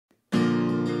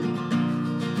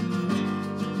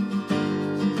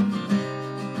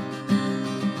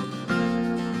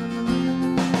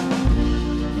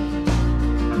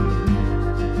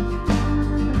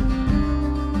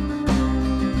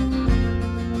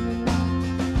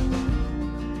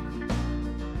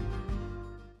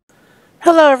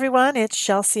Hello everyone, it's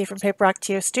Shel C from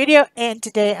PaperOcotilloStudio, and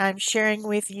today I'm sharing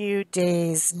with you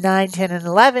days 9, 10, and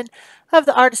 11 of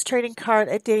the Artist Trading Card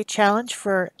a Day Challenge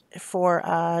for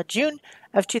June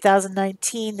of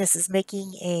 2019. This is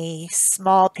making a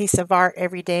small piece of art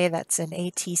every day that's an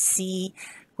ATC,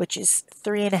 which is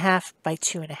 3.5 by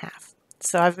 2.5.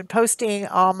 So I've been posting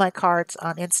all my cards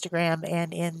on Instagram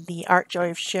and in the Art Joy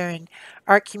of Sharing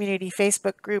Art Community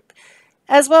Facebook group,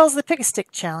 as well as the Pick a Stick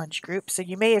Challenge group. So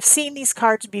you may have seen these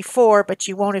cards before, but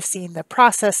you won't have seen the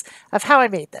process of how I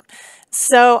made them.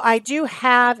 So I do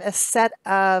have a set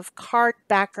of card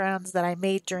backgrounds that I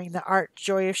made during the Art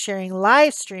Joy of Sharing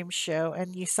live stream show,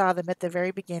 and you saw them at the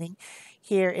very beginning.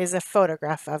 Here is a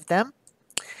photograph of them.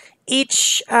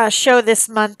 Each show this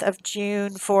month of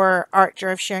June for Art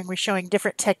Joy of Sharing, we're showing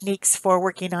different techniques for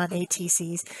working on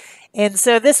ATCs. And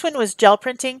so this one was gel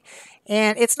printing,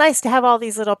 and it's nice to have all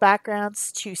these little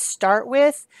backgrounds to start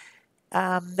with.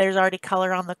 There's already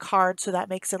color on the card, so that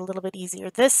makes it a little bit easier.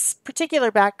 This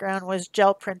particular background was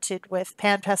gel printed with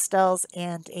pan pastels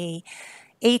and a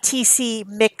ATC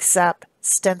mix-up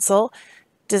stencil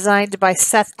designed by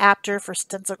Seth Apter for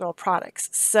Stencil Girl Products.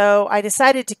 So I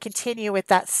decided to continue with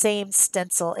that same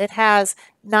stencil. It has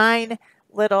 9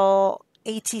 little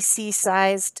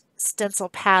ATC-sized stencil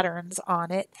patterns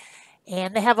on it,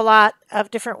 and they have a lot of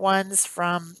different ones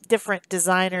from different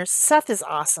designers. Seth is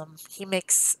awesome. He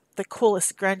makes the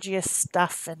coolest, grungiest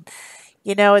stuff, and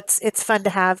you know, it's fun to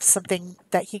have something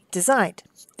that he designed.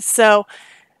 So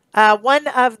one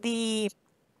of the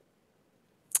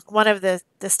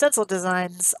stencil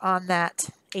designs on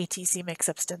that ATC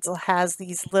mix-up stencil has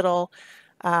these little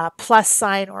plus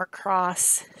sign or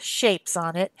cross shapes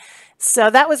on it. So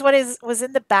that was what was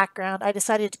in the background. I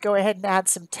decided to go ahead and add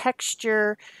some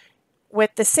texture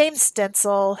with the same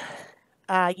stencil,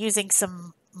 using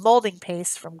some molding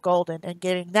paste from Golden and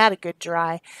giving that a good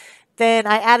dry. Then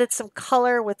I added some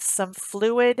color with some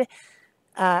fluid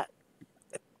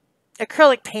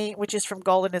acrylic paint, which is from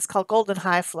Golden. It's called Golden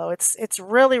High Flow. It's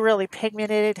really, really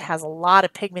pigmented. It has a lot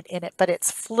of pigment in it, but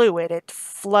it's fluid. It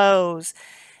flows.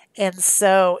 And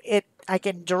so I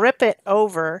can drip it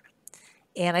over.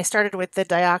 And I started with the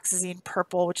dioxazine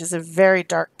purple, which is a very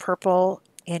dark purple,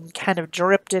 and kind of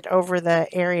dripped it over the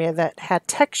area that had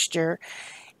texture.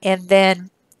 And then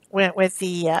went with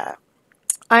the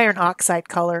iron oxide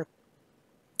color.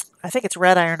 I think it's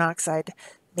red iron oxide,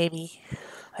 maybe.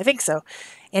 I think so.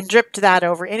 And dripped that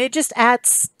over. And it just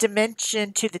adds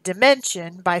dimension to the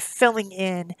dimension by filling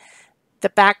in the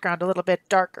background a little bit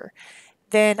darker.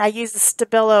 Then I use the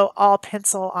Stabilo all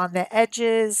pencil on the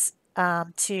edges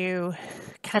to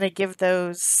kind of give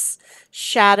those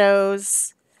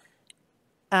shadows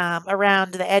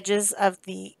around the edges of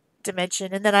the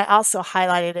dimension. And then I also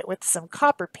highlighted it with some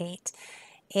copper paint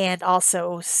and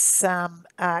also some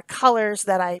colors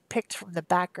that I picked from the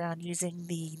background using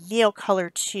the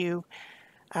Neocolor 2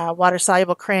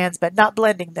 water-soluble crayons, but not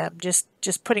blending them,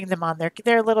 just putting them on there.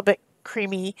 They're a little bit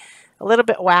creamy, a little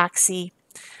bit waxy.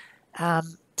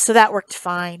 So that worked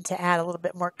fine to add a little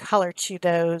bit more color to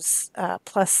those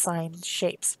plus sign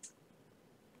shapes.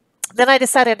 Then I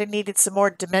decided I needed some more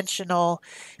dimensional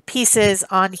pieces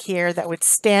on here that would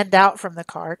stand out from the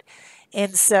card.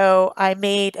 And so I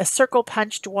made a circle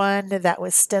punched one that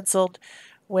was stenciled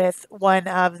with one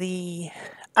of the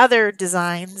other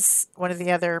designs, one of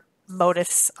the other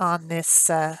motifs on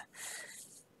this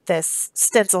this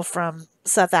stencil from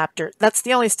Seth Apter. That's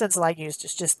the only stencil I used.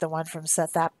 It's just the one from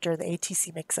Seth Apter, the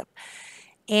ATC mix-up.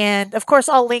 And of course,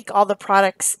 I'll link all the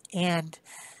products and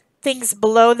things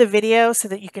below the video so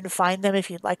that you can find them. If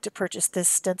you'd like to purchase this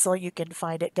stencil, you can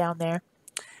find it down there.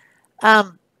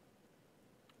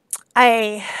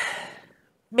 I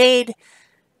made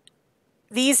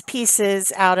these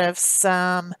pieces out of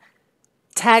some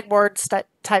tagboard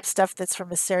type stuff that's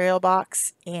from a cereal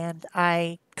box, and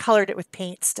I colored it with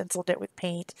paint, stenciled it with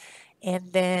paint,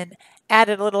 and then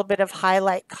added a little bit of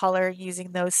highlight color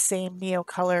using those same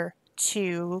Neocolor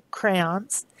 2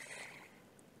 crayons.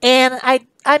 And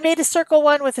I made a circle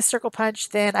one with a circle punch.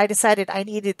 Then I decided I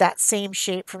needed that same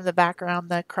shape from the background,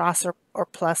 the cross or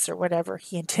plus or whatever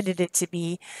he intended it to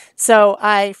be. So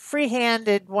I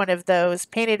freehanded one of those,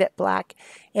 painted it black,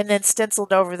 and then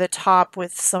stenciled over the top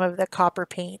with some of the copper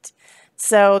paint.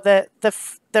 So the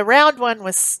round one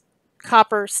was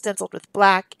copper stenciled with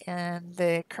black, and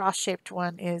the cross-shaped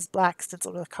one is black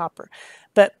stenciled with copper.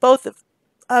 But both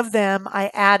of them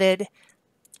I added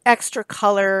extra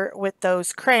color with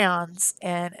those crayons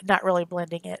and not really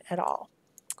blending it at all.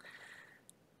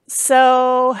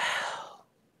 So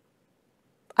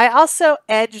I also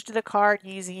edged the card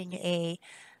using a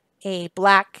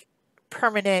black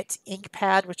permanent ink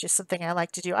pad, which is something I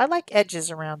like to do. I like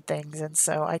edges around things, and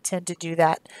so I tend to do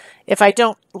that. If I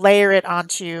don't layer it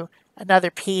onto another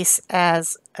piece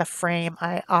as a frame,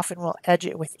 I often will edge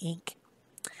it with ink.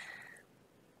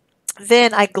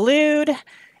 Then I glued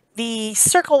the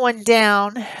circle one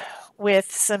down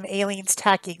with some Aleene's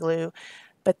tacky glue,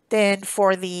 but then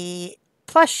for the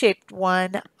plus shaped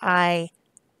one, I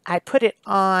put it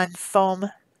on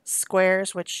foam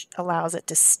squares, which allows it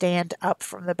to stand up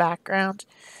from the background.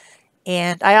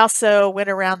 And I also went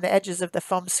around the edges of the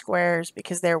foam squares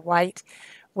because they're white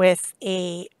with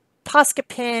a Posca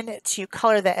pen to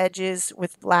color the edges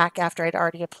with black after I'd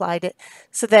already applied it,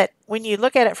 so that when you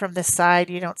look at it from the side,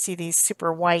 you don't see these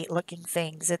super white looking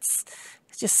things. It's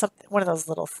just one of those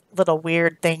little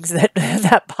weird things that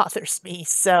that bothers me.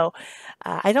 So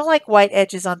I don't like white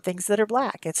edges on things that are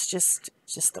black. It's just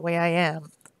the way I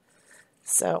am.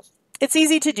 So it's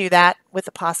easy to do that with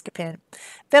a Posca pen.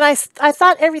 Then I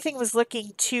thought everything was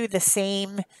looking too the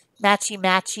same,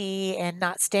 matchy-matchy and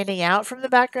not standing out from the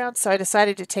background, so I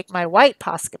decided to take my white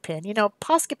Posca pen. You know,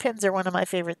 Posca pens are one of my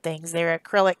favorite things. They're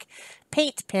acrylic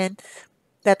paint pen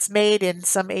that's made in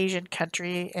some Asian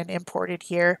country and imported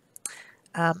here.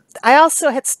 I also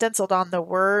had stenciled on the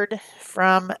word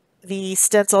from the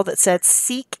stencil that said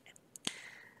seek,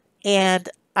 and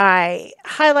I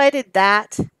highlighted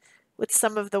that with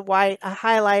some of the white. I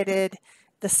highlighted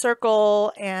the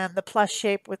circle and the plus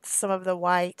shape with some of the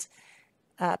white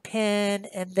pen,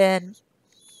 and then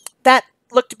that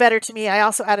looked better to me. I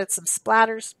also added some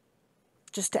splatters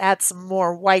just to add some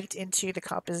more white into the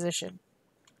composition.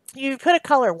 You put a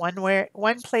color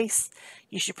one place,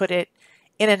 you should put it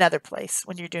in another place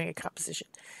when you're doing a composition.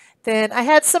 Then I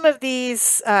had some of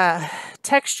these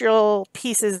textural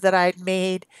pieces that I'd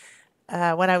made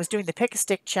when I was doing the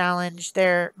Pick-a-Stick challenge.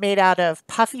 They're made out of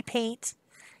puffy paint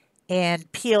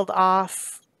and peeled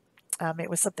off. It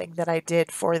was something that I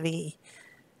did for the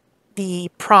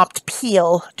prompt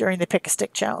peel during the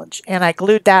Pick-a-Stick challenge, and I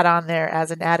glued that on there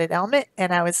as an added element,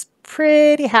 and I was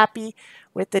pretty happy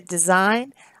with the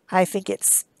design. I think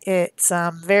it's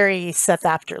very Seth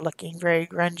Apter looking, very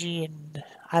grungy, and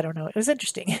I don't know, it was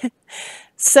interesting.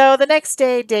 So the next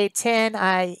day, day 10,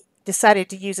 I decided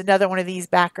to use another one of these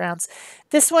backgrounds.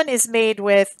 This one is made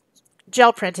with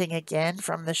gel printing again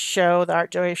from the show, the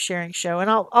Art Joy of Sharing show, and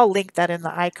I'll link that in the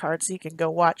iCard so you can go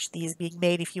watch these being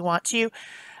made if you want to.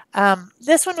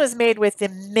 This one was made with the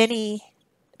mini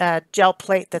gel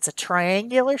plate that's a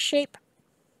triangular shape,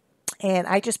 and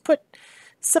I just put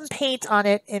some paint on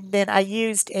it, and then I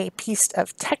used a piece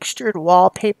of textured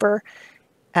wallpaper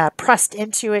pressed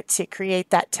into it to create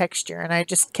that texture, and I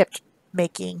just kept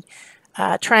making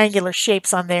triangular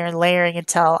shapes on there and layering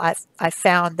until I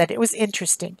found that it was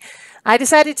interesting. I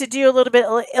decided to do a little bit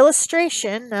of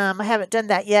illustration. I haven't done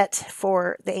that yet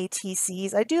for the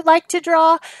ATCs. I do like to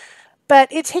draw,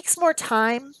 but it takes more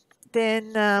time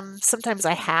than sometimes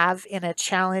I have in a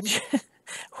challenge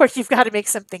where you've got to make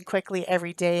something quickly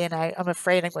every day, and I'm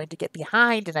afraid I'm going to get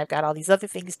behind, and I've got all these other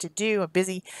things to do. I'm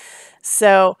busy.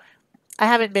 So I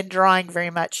haven't been drawing very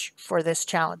much for this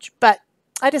challenge, but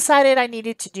I decided I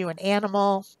needed to do an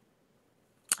animal.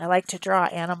 I like to draw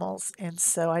animals, and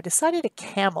so I decided a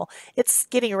camel. It's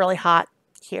getting really hot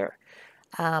here.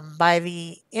 By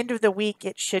the end of the week,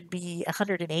 it should be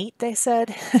 108, they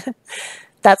said.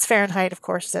 That's Fahrenheit, of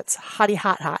course. That's hotty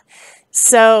hot hot.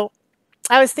 So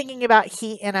I was thinking about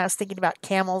heat, and I was thinking about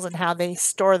camels and how they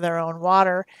store their own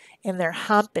water in their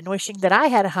hump, and wishing that I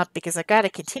had a hump because I've got to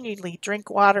continually drink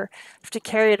water. I have to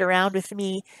carry it around with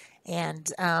me,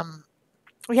 and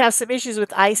we have some issues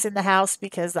with ice in the house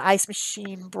because the ice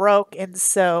machine broke, and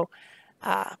so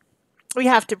we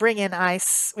have to bring in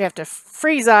ice. We have to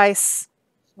freeze ice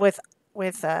with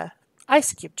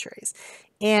ice cube trays,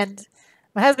 and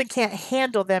my husband can't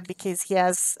handle them because he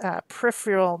has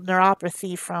peripheral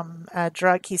neuropathy from a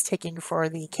drug he's taking for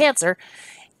the cancer,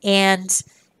 and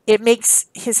it makes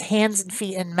his hands and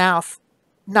feet and mouth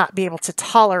not be able to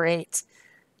tolerate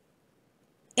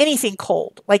anything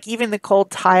cold. Like even the cold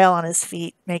tile on his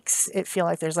feet makes it feel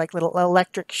like there's like little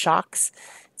electric shocks.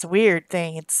 It's a weird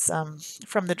thing. It's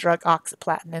from the drug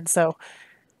oxyplatin, and so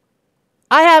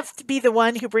I have to be the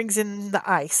one who brings in the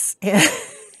ice.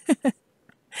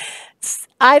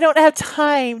 I don't have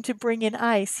time to bring in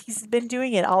ice. He's been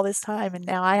doing it all this time, and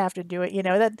now I have to do it. You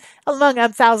know, that among a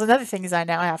thousand other things I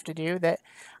now have to do that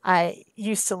I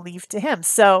used to leave to him.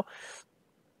 So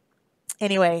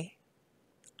anyway,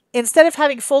 instead of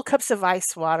having full cups of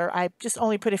ice water, I just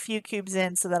only put a few cubes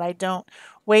in so that I don't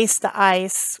waste the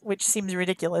ice, which seems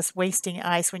ridiculous, wasting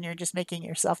ice when you're just making it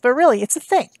yourself. But really, it's a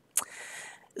thing.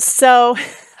 So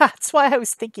that's why I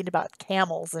was thinking about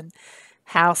camels and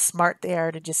how smart they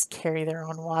are to just carry their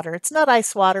own water. It's not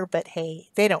ice water, but hey,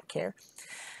 they don't care.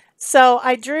 So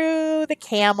I drew the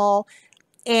camel,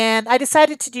 and I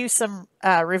decided to do some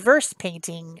reverse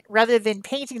painting. Rather than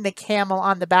painting the camel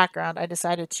on the background, I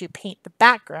decided to paint the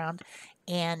background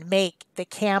and make the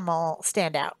camel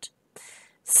stand out.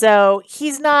 So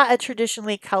he's not a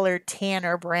traditionally colored tan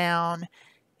or brown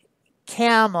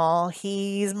camel.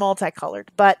 He's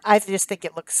multicolored, but I think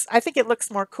it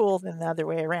looks more cool than the other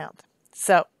way around.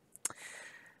 So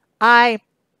I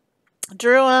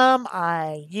drew him.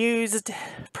 I used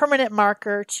permanent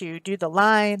marker to do the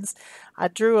lines. I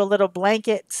drew a little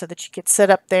blanket so that you could sit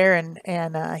up there and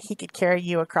he could carry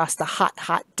you across the hot,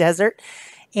 hot desert,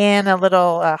 and a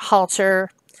little halter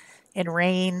and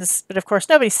reins. But of course,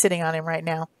 nobody's sitting on him right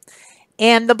now.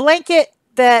 And the blanket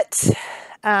that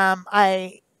um,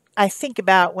 I I think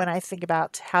about when I think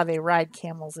about how they ride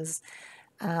camels is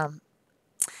um,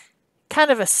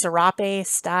 kind of a serape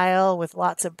style with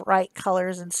lots of bright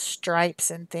colors and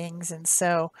stripes and things. And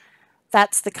so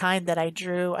that's the kind that I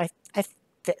drew. I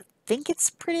think it's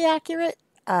pretty accurate.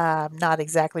 I'm not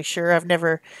exactly sure. I've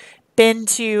never been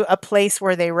to a place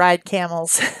where they ride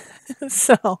camels.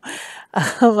 So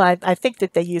I think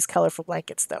that they use colorful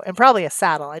blankets, though, and probably a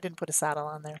saddle. I didn't put a saddle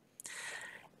on there.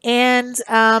 And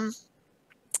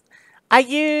I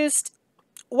used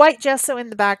white gesso in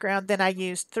the background. Then I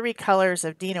used three colors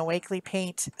of Dina Wakley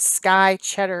paint, Sky,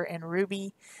 Cheddar, and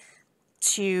Ruby,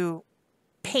 to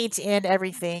paint in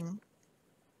everything.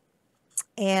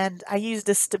 And I used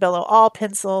a Stabilo All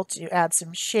pencil to add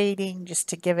some shading just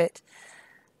to give it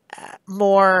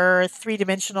more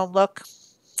three-dimensional look.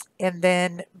 And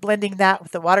then blending that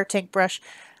with the water tank brush.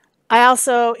 I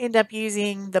also end up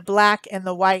using the black and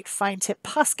the white fine tip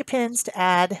Posca pens to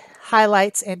add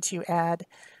highlights and to add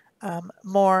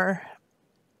more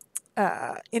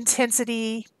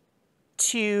intensity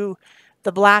to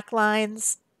the black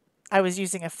lines. I was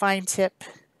using a fine tip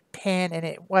pen and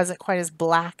it wasn't quite as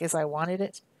black as I wanted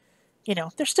it. You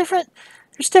know, there's different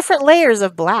layers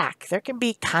of black. There can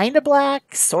be kind of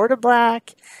black, sort of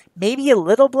black, maybe a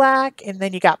little black, and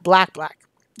then you got black black.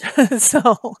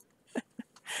 So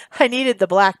I needed the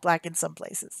black black in some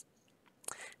places.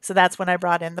 So that's when I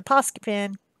brought in the Posca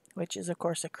pen, which is of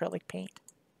course acrylic paint.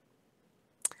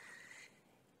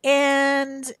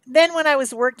 And then when I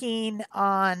was working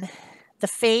on the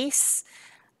face,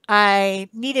 I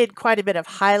needed quite a bit of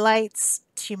highlights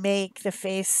to make the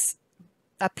face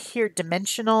appear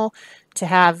dimensional, to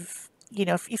have, you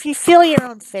know, if you feel your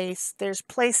own face, there's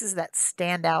places that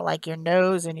stand out, like your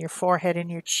nose and your forehead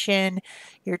and your chin,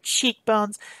 your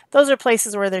cheekbones. Those are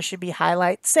places where there should be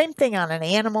highlights. Same thing on an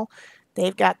animal.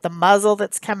 They've got the muzzle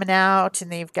that's coming out,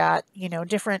 and they've got, you know,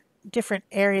 different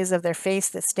areas of their face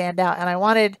that stand out. And I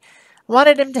wanted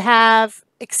him to have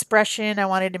expression. I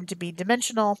wanted him to be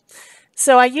dimensional.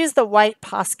 So I used the white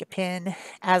Posca pen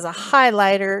as a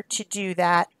highlighter to do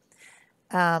that.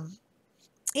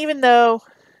 Even though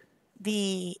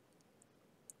the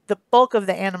bulk of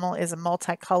the animal is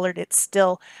multicolored, it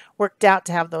still worked out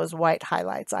to have those white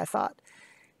highlights, I thought.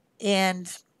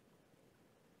 And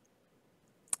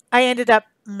I ended up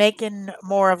making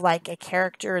more of like a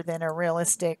character than a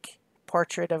realistic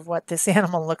portrait of what this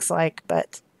animal looks like,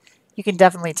 but you can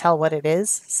definitely tell what it is.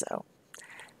 So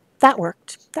that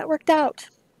worked. That worked out.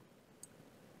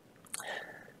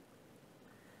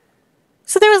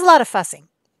 So there was a lot of fussing.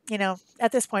 You know,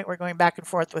 at this point, we're going back and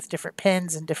forth with different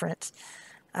pens and different,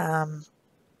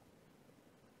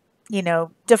 you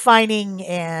know, defining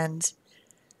and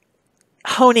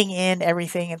honing in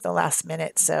everything at the last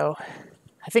minute. So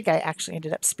I think I actually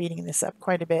ended up speeding this up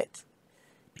quite a bit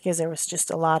because there was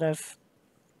just a lot of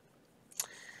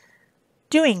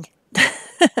doing.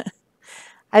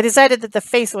 I decided that the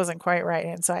face wasn't quite right,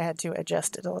 and so I had to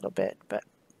adjust it a little bit. But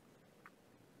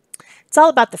it's all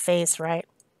about the face, right?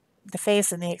 The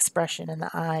face and the expression and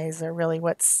the eyes are really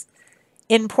what's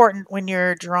important when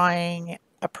you're drawing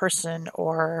a person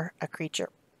or a creature.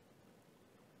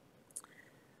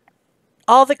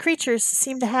 All the creatures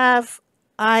seem to have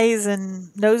eyes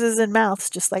and noses and mouths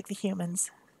just like the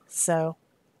humans. So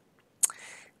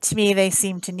to me, they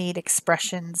seem to need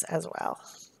expressions as well.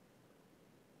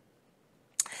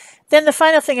 Then the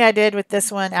final thing I did with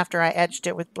this one, after I edged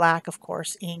it with black, of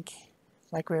course, ink,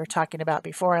 like we were talking about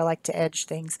before, I like to edge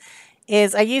things,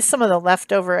 is I used some of the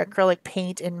leftover acrylic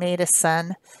paint and made a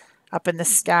sun up in the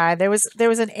sky. There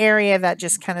was an area that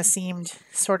just kind of seemed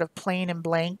sort of plain and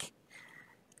blank.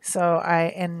 So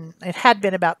and it had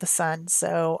been about the sun,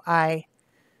 so I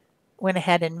went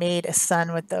ahead and made a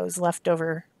sun with those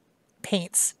leftover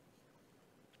paints,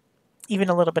 even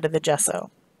a little bit of the gesso.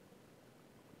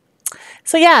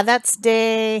 So yeah, that's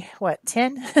day, what,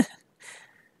 10?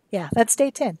 Yeah, that's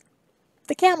day 10.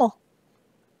 The camel.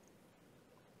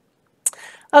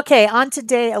 Okay, on to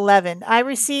day 11. I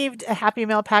received a Happy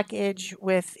Mail package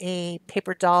with a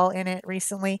paper doll in it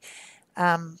recently,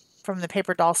 from the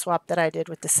paper doll swap that I did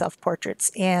with the self portraits.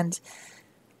 And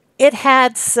it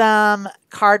had some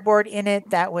cardboard in it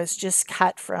that was just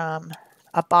cut from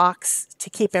a box to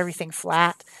keep everything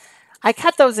flat. I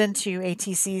cut those into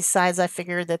ATC size. I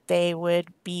figured that they would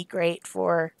be great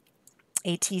for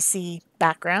ATC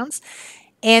backgrounds.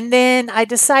 And then I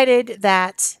decided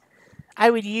that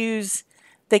I would use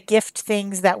the gift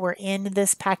things that were in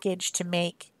this package to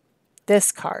make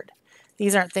this card.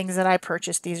 These aren't things that I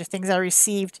purchased, these are things I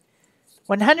received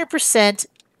 100%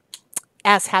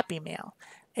 as Happy Mail,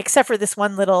 except for this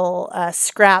one little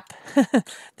scrap,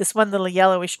 this one little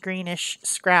yellowish greenish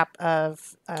scrap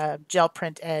of gel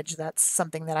print edge. That's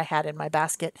something that I had in my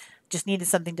basket. Just needed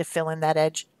something to fill in that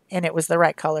edge, and it was the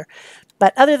right color.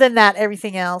 But other than that,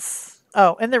 everything else.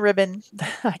 Oh, and the ribbon.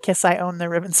 I guess I own the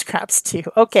ribbon scraps too.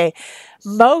 Okay,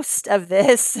 most of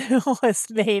this was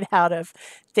made out of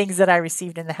things that I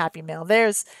received in the Happy Mail.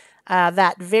 There's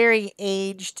that very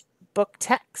aged book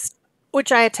text,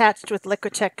 which I attached with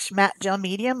Liquitex Matte Gel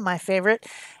Medium, my favorite.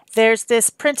 There's this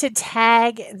printed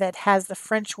tag that has the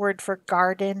French word for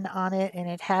garden on it, and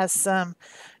it has some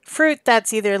fruit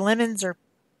that's either lemons or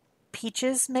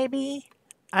peaches, maybe.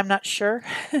 I'm not sure.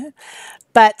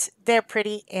 But they're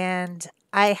pretty, and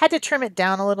I had to trim it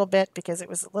down a little bit because it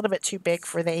was a little bit too big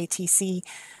for the ATC.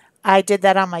 I did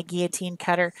that on my guillotine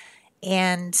cutter,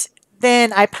 and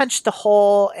then I punched the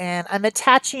hole, and I'm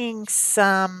attaching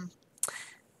some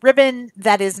ribbon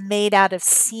that is made out of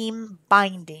seam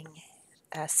binding.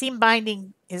 Seam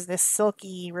binding is this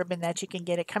silky ribbon that you can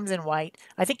get. It comes in white.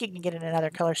 I think you can get it in other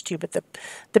colors too, but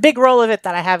the big roll of it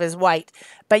that I have is white.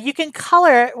 But you can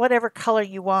color it whatever color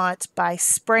you want by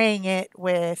spraying it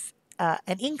with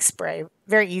an ink spray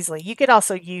very easily. You could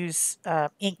also use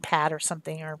ink pad or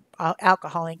something, or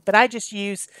alcohol ink, but I just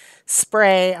use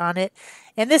spray on it.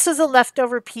 And this was a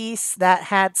leftover piece that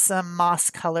had some moss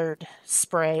colored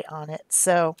spray on it.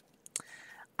 So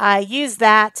I used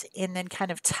that and then kind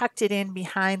of tucked it in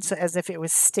behind, so as if it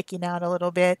was sticking out a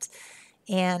little bit,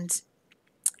 and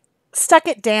stuck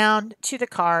it down to the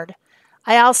card.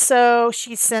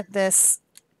 She sent this,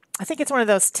 I think it's one of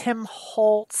those Tim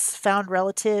Holtz Found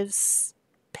Relatives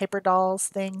paper dolls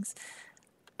things.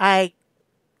 I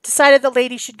decided the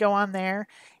lady should go on there.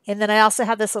 And then I also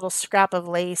had this little scrap of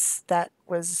lace that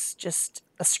was just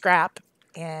a scrap,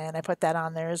 and I put that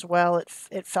on there as well.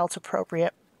 It felt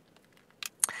appropriate.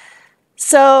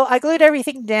 So I glued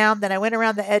everything down. Then I went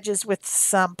around the edges with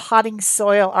some potting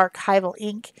soil archival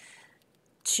ink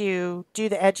to do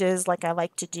the edges like I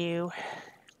like to do.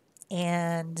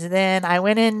 And then I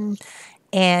went in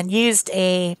and used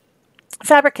a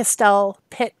Faber-Castell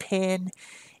pit pin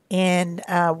in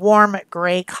a warm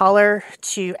gray color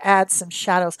to add some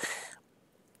shadows.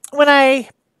 When I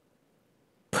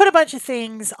put a bunch of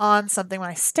things on something,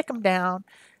 when I stick them down,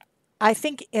 I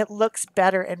think it looks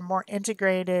better and more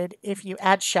integrated if you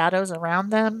add shadows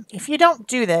around them. If you don't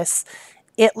do this,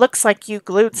 it looks like you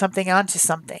glued something onto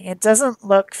something. It doesn't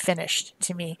look finished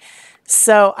to me.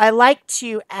 So I like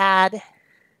to add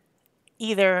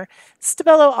either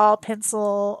Stabilo All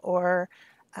pencil or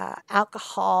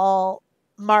alcohol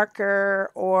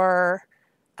marker, or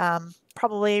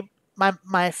probably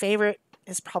my favorite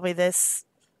is probably this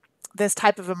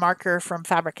type of a marker from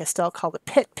Faber-Castell called a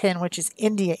pit pin, which is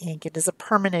India ink. It is a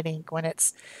permanent ink. When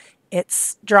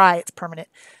it's dry, it's permanent.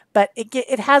 But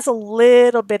it has a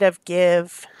little bit of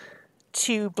give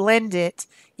to blend it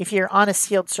if you're on a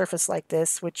sealed surface like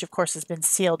this, which of course has been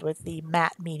sealed with the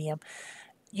matte medium.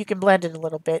 You can blend it a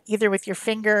little bit, either with your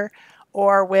finger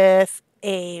or with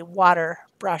a water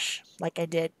brush like I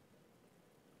did.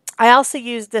 I also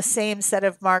used the same set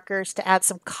of markers to add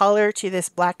some color to this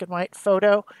black and white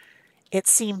photo. It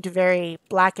seemed very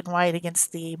black and white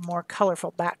against the more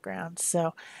colorful background.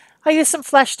 So I used some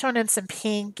flesh tone and some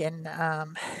pink, and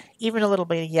even a little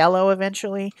bit of yellow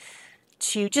eventually,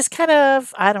 to just kind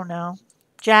of, I don't know,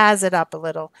 jazz it up a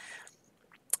little.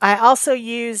 I also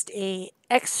used a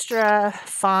extra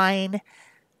fine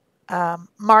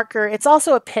marker. It's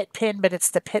also a pit pin, but it's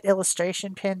the pit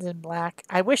illustration pins in black.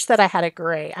 I wish that I had a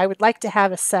gray. I would like to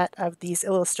have a set of these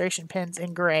illustration pins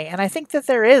in gray, and I think that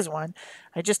there is one.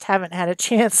 I just haven't had a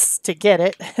chance to get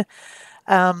it.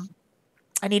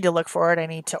 I need to look for it. I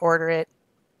need to order it,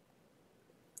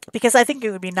 because I think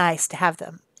it would be nice to have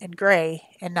them in gray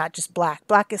and not just black.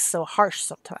 Black is so harsh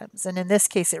sometimes, and in this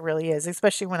case it really is,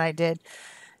 especially when I did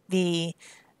the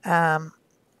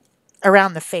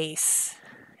around the face.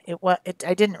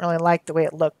 I didn't really like the way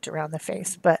it looked around the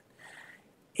face, but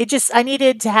I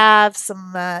needed to have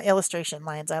some illustration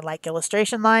lines. I like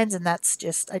illustration lines, and I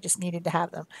just needed to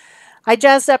have them. I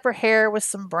jazzed up her hair with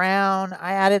some brown.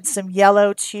 I added some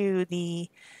yellow to the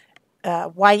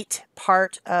white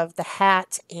part of the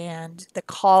hat and the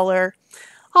collar,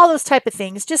 all those type of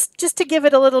things, just to give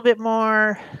it a little bit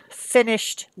more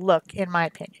finished look, in my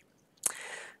opinion.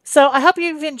 So I hope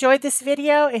you've enjoyed this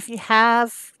video. If you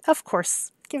have, of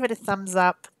course, give it a thumbs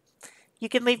up. You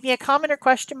can leave me a comment or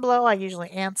question below. I usually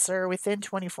answer within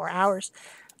 24 hours.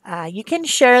 You can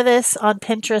share this on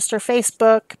Pinterest or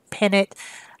Facebook, pin it.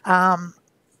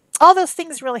 All those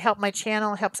things really help my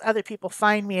channel, helps other people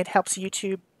find me. It helps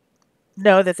YouTube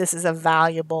know that this is a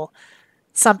valuable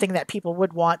something that people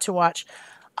would want to watch.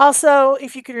 Also,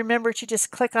 if you could remember to just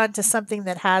click onto something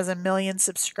that has 1,000,000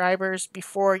 subscribers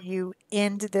before you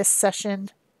end this session.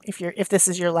 If this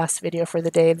is your last video for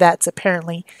the day, that's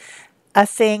apparently a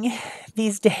thing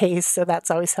these days, so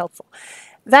that's always helpful.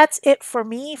 That's it for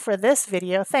me for this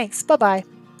video. Thanks.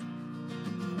 Bye-bye.